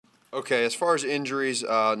Okay, as far as injuries,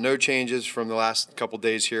 no changes from the last couple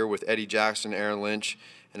days here with Eddie Jackson, Aaron Lynch,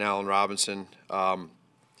 and Allen Robinson. And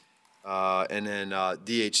then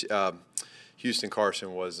DH Houston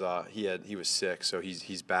Carson was he was sick, so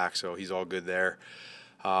he's back, so he's all good there.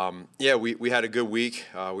 Yeah, we had a good week.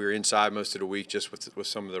 We were inside most of the week just with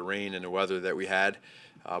some of the rain and the weather that we had,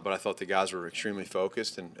 but I thought the guys were extremely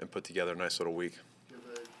focused and put together a nice little week. Do you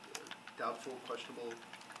have a doubtful, questionable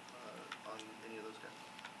on any of those guys?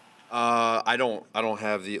 I don't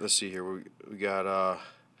have the. Let's see here. We got.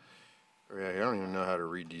 Yeah, I don't even know how to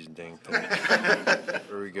read these dang things.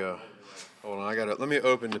 There we go. Hold on, let me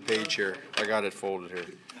open the page here. I got it folded here.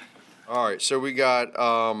 All right, so we got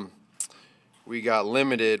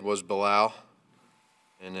limited was Bilal,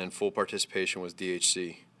 and then full participation was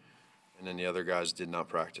DHC, and then the other guys did not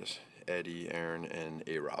practice: Eddie, Aaron, and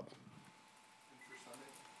A-Rob.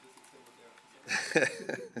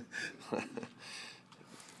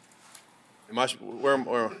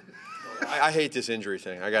 I hate this injury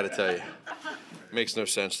thing. I got to tell you, makes no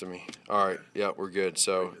sense to me. All right, yeah, we're good.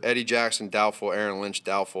 So Eddie Jackson doubtful, Aaron Lynch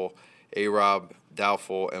doubtful, A-Rob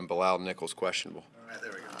doubtful, and Bilal Nichols questionable. All right,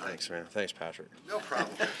 there we go. Thanks, man. Thanks, Patrick. No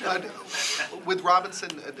problem. With Robinson,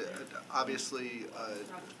 obviously,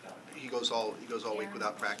 he goes all week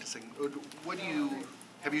without practicing.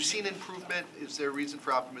 Have you seen improvement? Is there reason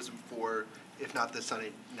for optimism for, if not this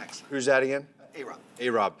Sunday, next? Who's that again? A-Rob.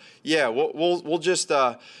 A-Rob. Yeah, we'll just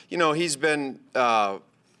he's been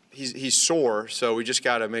he's sore, so we just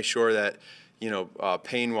got to make sure that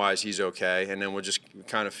pain-wise he's okay, and then we'll just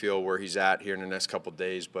kind of feel where he's at here in the next couple of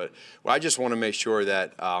days. But I just want to make sure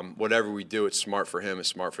that whatever we do, it's smart for him, it's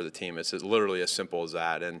smart for the team. It's literally as simple as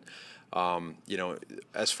that. And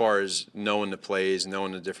as far as knowing the plays,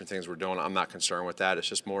 knowing the different things we're doing, I'm not concerned with that. It's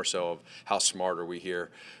just more so of how smart are we here,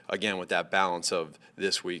 again, with that balance of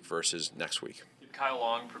this week versus next week. Did Kyle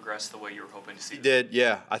Long progress the way you were hoping to see? He did,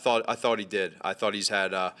 yeah. I thought he did. I thought he's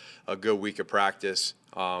had a good week of practice.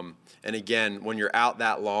 And again, when you're out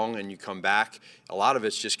that long and you come back, a lot of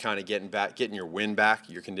it's just kind of getting your wind back,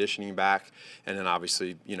 your conditioning back, and then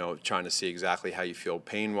obviously, trying to see exactly how you feel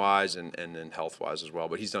pain-wise and then health-wise as well.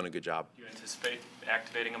 But he's done a good job. Do you anticipate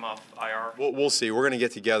activating him off IR? We'll see. We're going to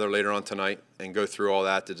get together later on tonight and go through all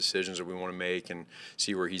that, the decisions that we want to make, and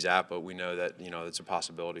see where he's at. But we know that it's a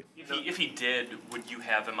possibility. If he did, would you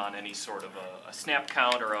have him on any sort of a snap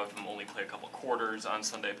count, or have him only play a couple quarters on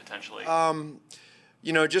Sunday potentially?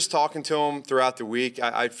 Just talking to him throughout the week,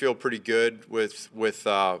 I feel pretty good with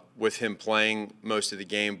him playing most of the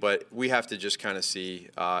game. But we have to just kind of see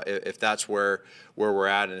if that's where we're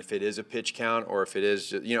at, and if it is a pitch count, or if it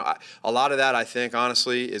is, a lot of that I think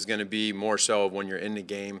honestly is going to be more so of when you're in the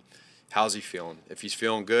game. How's he feeling? If he's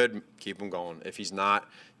feeling good, keep him going. If he's not,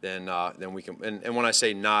 then we can. And when I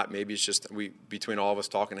say not, maybe it's just between all of us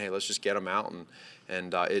talking. Hey, let's just get him out, and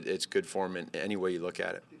it's good for him in any way you look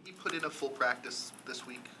at it. Did he put in a full practice this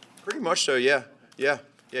week? Pretty much so, yeah.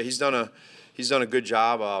 He's done a good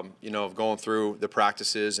job, of going through the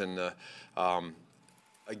practices and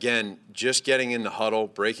again, just getting in the huddle,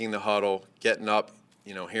 breaking the huddle, getting up,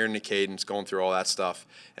 hearing the cadence, going through all that stuff,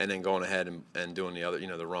 and then going ahead and doing the other,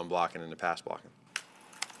 the run blocking and the pass blocking.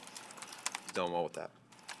 He's done well with that.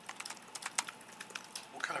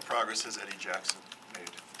 What kind of progress has Eddie Jackson made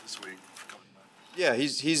this week? Yeah,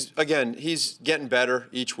 he's getting better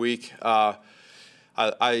each week. I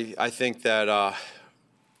think that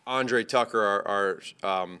Andre Tucker,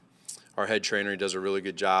 our head trainer, he does a really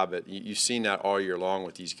good job. You've seen that all year long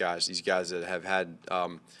with these guys. These guys that have had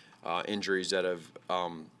injuries that have,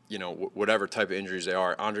 whatever type of injuries they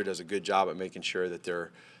are. Andre does a good job at making sure that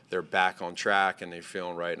they're back on track and they're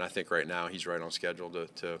feeling right. And I think right now he's right on schedule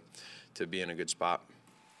to be in a good spot.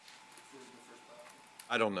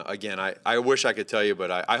 I don't know. Again, I wish I could tell you,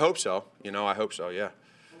 but I hope so. I hope so, yeah.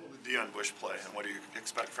 Deon Bush play, and what do you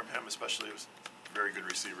expect from him, especially with very good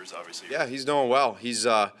receivers, obviously? Yeah, he's doing well. He's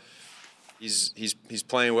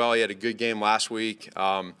playing well. He had a good game last week.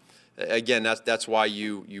 Again, that's why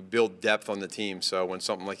you build depth on the team. So when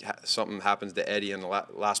something happens to Eddie in the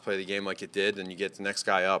last play of the game like it did, then you get the next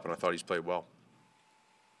guy up, and I thought he's played well.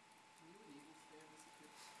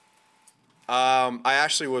 I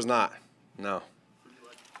actually was not. No.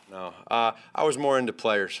 I was more into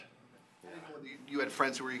players. You had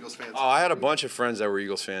friends who were Eagles fans? Oh, I had a bunch of friends that were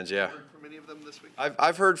Eagles fans, yeah. Have you heard from any of them this week?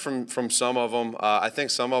 I've heard from some of them. I think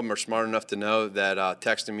some of them are smart enough to know that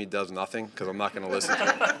texting me does nothing because I'm not going to listen to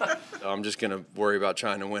it. So I'm just going to worry about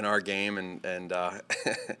trying to win our game. And It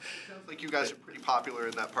sounds like you guys are pretty popular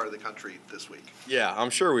in that part of the country this week. Yeah, I'm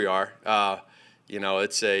sure we are.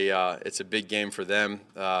 It's a big game for them,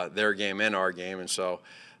 their game and our game. And so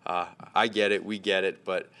I get it, we get it.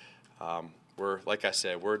 But like I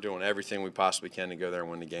said, we're doing everything we possibly can to go there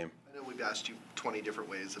and win the game. I know we've asked you 20 different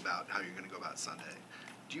ways about how you're going to go about Sunday.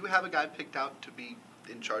 Do you have a guy picked out to be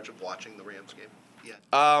in charge of watching the Rams game yet?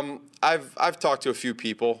 I've talked to a few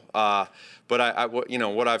people, but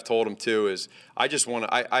what I've told them too is I just want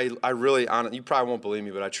to. I really you probably won't believe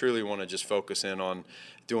me, but I truly want to just focus in on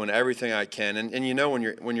doing everything I can. And when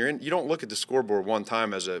you're in, you don't look at the scoreboard one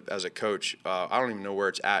time as a coach. I don't even know where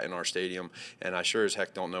it's at in our stadium, and I sure as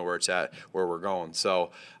heck don't know where it's at where we're going.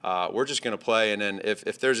 So we're just going to play, and then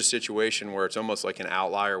if there's a situation where it's almost like an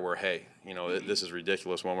outlier where, hey, this is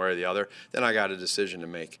ridiculous one way or the other, then I got a decision to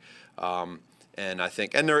make. And I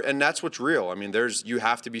think, and that's what's real. I mean, you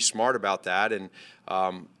have to be smart about that,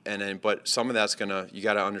 but some of that's you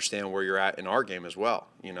got to understand where you're at in our game as well.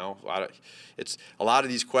 It's a lot of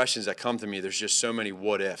these questions that come to me. There's just so many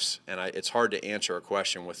what ifs, and it's hard to answer a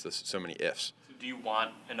question with so many ifs. Do you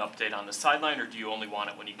want an update on the sideline, or do you only want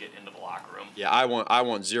it when you get into the locker room? Yeah, I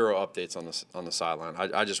want zero updates on the sideline.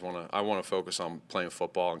 I just want to focus on playing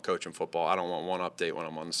football and coaching football. I don't want one update when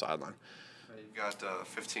I'm on the sideline. You've got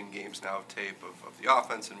 15 games now of tape of the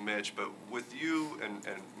offense and Mitch, but with you and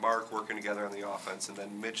Mark working together on the offense, and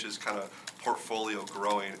then Mitch's kind of portfolio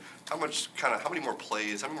growing, how many more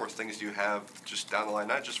plays, how many more things do you have just down the line,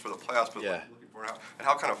 not just for the playoffs, but looking for and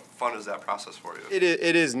how kind of fun is that process for you? It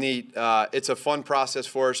is neat. It's a fun process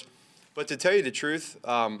for us, but to tell you the truth,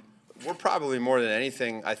 we're probably more than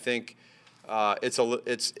anything. I think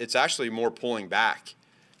it's actually more pulling back,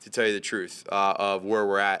 to tell you the truth, of where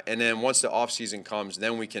we're at. And then once the offseason comes,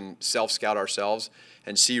 then we can self-scout ourselves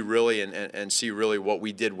and see really and see really what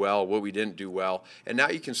we did well, what we didn't do well. And now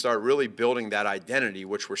you can start really building that identity,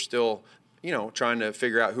 which we're still, trying to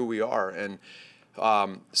figure out who we are. And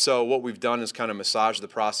so what we've done is kind of massage the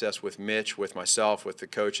process with Mitch, with myself, with the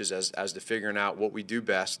coaches as to figuring out what we do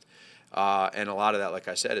best. And a lot of that, like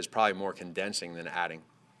I said, is probably more condensing than adding.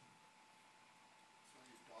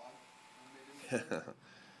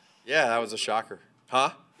 Yeah, that was a shocker.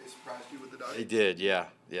 Huh? They surprised you with the dog? They did, yeah.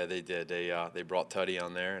 Yeah, they did. They brought Tutty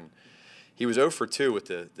on there, and he was 0 for 2 with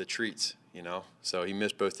the treats, So he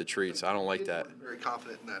missed both the treats. I don't like that. They weren't very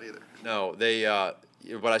confident in that either. No,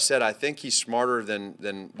 but I said I think he's smarter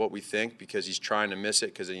than what we think because he's trying to miss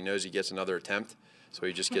it because he knows he gets another attempt, so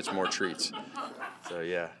he just gets more treats. So,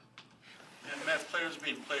 yeah. And Matt, players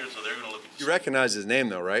being players, so they're going to look at the You recognize his name,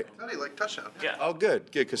 though, right? Teddy, like touchdown. Yeah. Oh,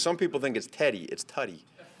 good, because some people think it's Teddy. It's Tutty.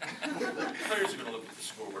 players are going to look at the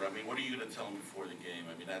scoreboard. I mean, what are you going to tell them before the game?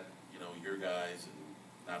 I mean, your guys and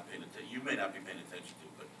not paying attention. You may not be paying attention to,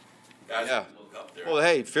 but guys look up there. Well,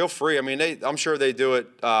 hey, feel free. I mean, I'm sure they do it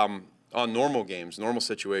on normal games, normal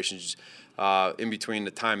situations, in between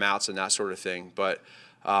the timeouts and that sort of thing. But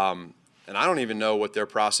and I don't even know what their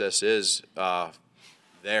process is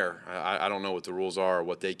there. I don't know what the rules are or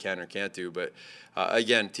what they can or can't do. But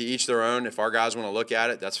again, to each their own. If our guys want to look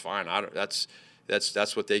at it, that's fine.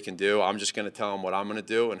 That's what they can do. I'm just going to tell them what I'm going to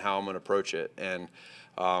do and how I'm going to approach it. And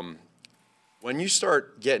when you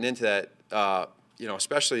start getting into that,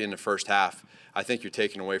 especially in the first half, I think you're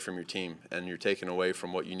taking away from your team and you're taking away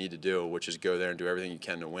from what you need to do, which is go there and do everything you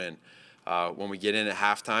can to win. When we get in at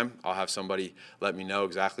halftime, I'll have somebody let me know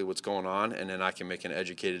exactly what's going on, and then I can make an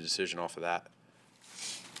educated decision off of that.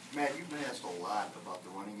 Matt, you've been asked a lot about the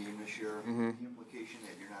running game this year, Mm-hmm. the implication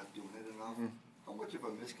that you're not doing it enough. How much of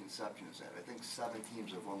a misconception is that? I think 7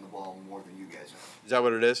 teams have run the ball more than you guys have. Is that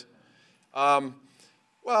what it is?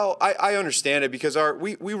 Well, I understand it because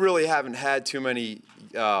we really haven't had too many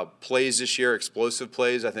plays this year, explosive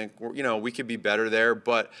plays. I think we could be better there,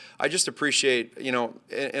 but I just appreciate in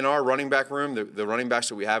our running back room, the running backs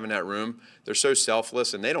that we have in that room, they're so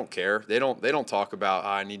selfless and they don't care. They don't talk about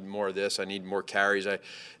I need more of this, I need more carries.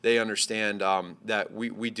 They understand that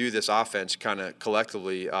we do this offense kind of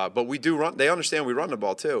collectively, but we do run. They understand we run the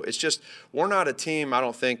ball too. It's just we're not a team. I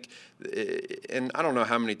don't think, and I don't know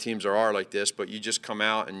how many teams there are like this, but you just come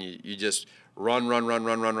out and you just run,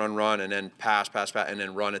 and then pass, and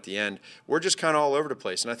then run at the end. We're just kind of all over the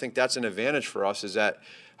place, and I think that's an advantage for us is that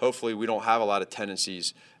hopefully we don't have a lot of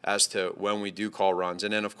tendencies as to when we do call runs.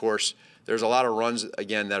 And then, of course, there's a lot of runs,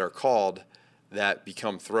 again, that are called that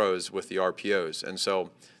become throws with the RPOs, and so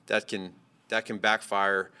that can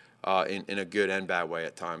backfire in a good and bad way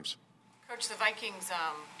at times. Coach, the Vikings,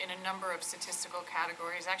 in a number of statistical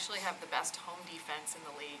categories, actually have the best home defense in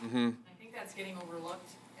the league. Mm-hmm. I think that's getting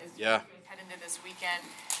overlooked as Yeah. we head into this weekend.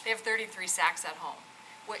 They have 33 sacks at home.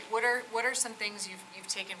 What are some things you've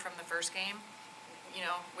taken from the first game?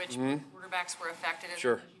 Which quarterbacks were affected as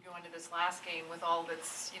Sure. you go into this last game with all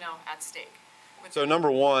that's at stake. So number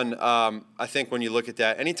one, I think when you look at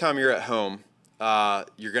that, anytime you're at home,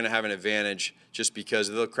 you're going to have an advantage just because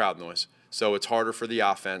of the crowd noise. So it's harder for the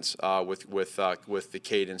offense with the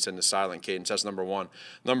cadence and the silent cadence. That's number one.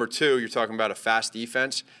 Number two, you're talking about a fast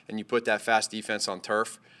defense, and you put that fast defense on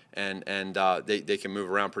turf, and they can move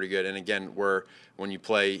around pretty good. And again, when you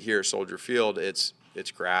play here at Soldier Field, it's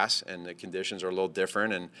grass, and the conditions are a little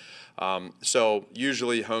different. And so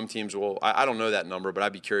usually home teams will, I don't know that number, but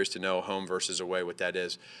I'd be curious to know home versus away what that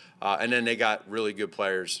is. And then they got really good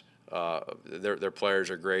players. Their players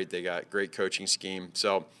are great. They got great coaching scheme.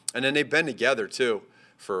 So, and then they've been together too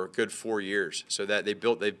for a good 4 years. So that they've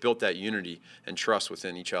built that unity and trust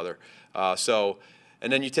within each other.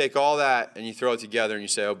 And then you take all that and you throw it together and you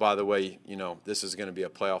say, oh, by the way, this is going to be a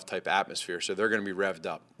playoff type atmosphere. So they're going to be revved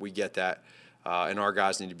up. We get that. And our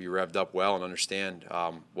guys need to be revved up well and understand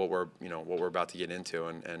what we're about to get into,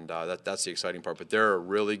 and that's the exciting part. But they're a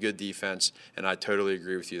really good defense, and I totally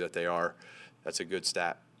agree with you that they are. That's a good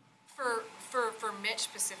stat. For Mitch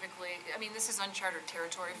specifically, I mean, this is uncharted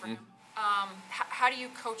territory for him. How do you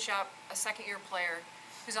coach up a second-year player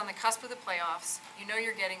who's on the cusp of the playoffs?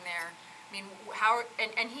 You're getting there. I mean,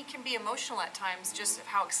 and he can be emotional at times, just of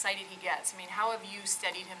how excited he gets. I mean, how have you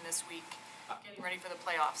steadied him this week, getting ready for the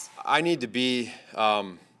playoffs? I need to be, I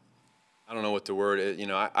don't know what the word is.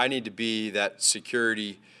 I need to be that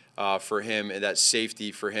security for him and that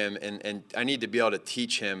safety for him, and I need to be able to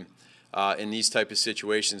teach him. In these type of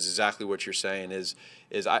situations, exactly what you're saying is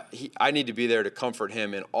I need to be there to comfort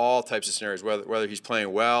him in all types of scenarios, whether he's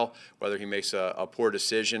playing well, whether he makes a poor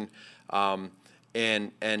decision,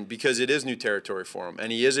 and because it is new territory for him,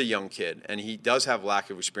 and he is a young kid, and he does have lack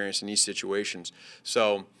of experience in these situations.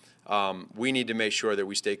 So we need to make sure that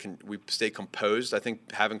we stay composed. I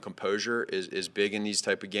think having composure is big in these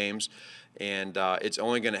type of games, and it's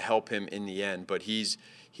only going to help him in the end. But he's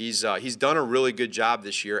done a really good job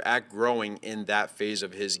this year at growing in that phase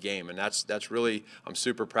of his game, and that's really, I'm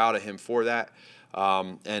super proud of him for that.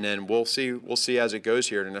 And then we'll see as it goes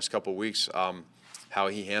here in the next couple of weeks how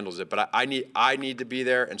he handles it. But I need to be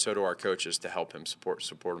there, and so do our coaches, to help him support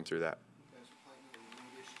him through that. You guys are playing in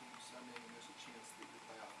a new-ish team Sunday, and there's a chance that your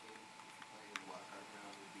playoff game, if you play in the wild card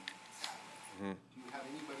round, would be Saturday. Do you have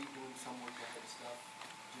anybody doing some work ahead stuff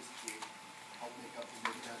just to help make up for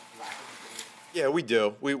maybe that lack of ability? Yeah, we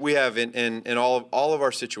do. We have in all of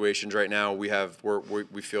our situations right now. We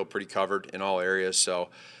feel pretty covered in all areas. So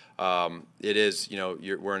it is,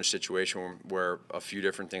 we're in a situation where a few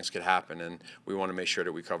different things could happen, and we want to make sure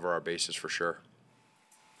that we cover our bases for sure.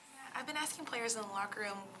 I've been asking players in the locker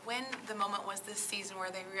room when the moment was this season where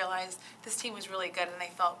they realized this team was really good and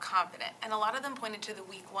they felt confident. And a lot of them pointed to the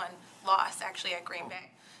Week 1 loss actually at Green Bay.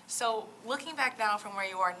 So looking back now from where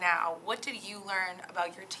you are now, what did you learn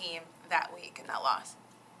about your team that week and that loss?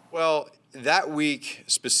 Well, that week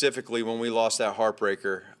specifically when we lost that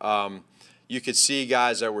heartbreaker, you could see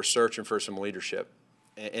guys that were searching for some leadership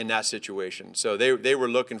in that situation. So they were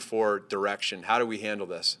looking for direction. How do we handle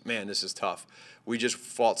this? Man, this is tough. We just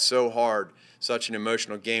fought so hard, such an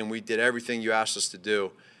emotional game. We did everything you asked us to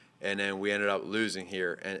do, and then we ended up losing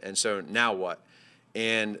here. And so now what?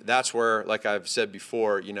 And that's where, like I've said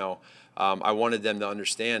before, I wanted them to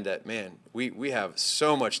understand that, man, we have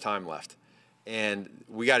so much time left, and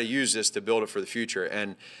we got to use this to build it for the future.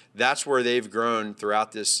 And that's where they've grown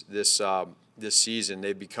throughout this season.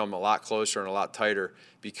 They've become a lot closer and a lot tighter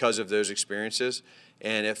because of those experiences.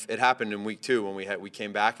 And if it happened in week 2 when we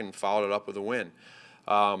came back and followed it up with a win.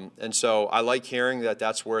 And so I like hearing that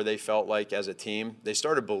that's where they felt like as a team they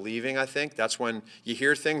started believing. I think that's when you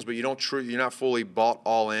hear things, but you're not fully bought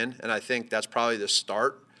all in. And I think that's probably the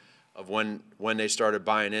start of when they started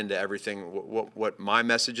buying into everything, what my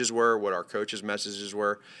messages were, what our coaches' messages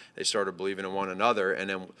were. They started believing in one another, and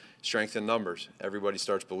then strength in numbers. Everybody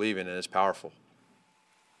starts believing, and it's powerful.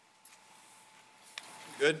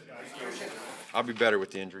 Good? I'll be better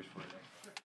with the injuries.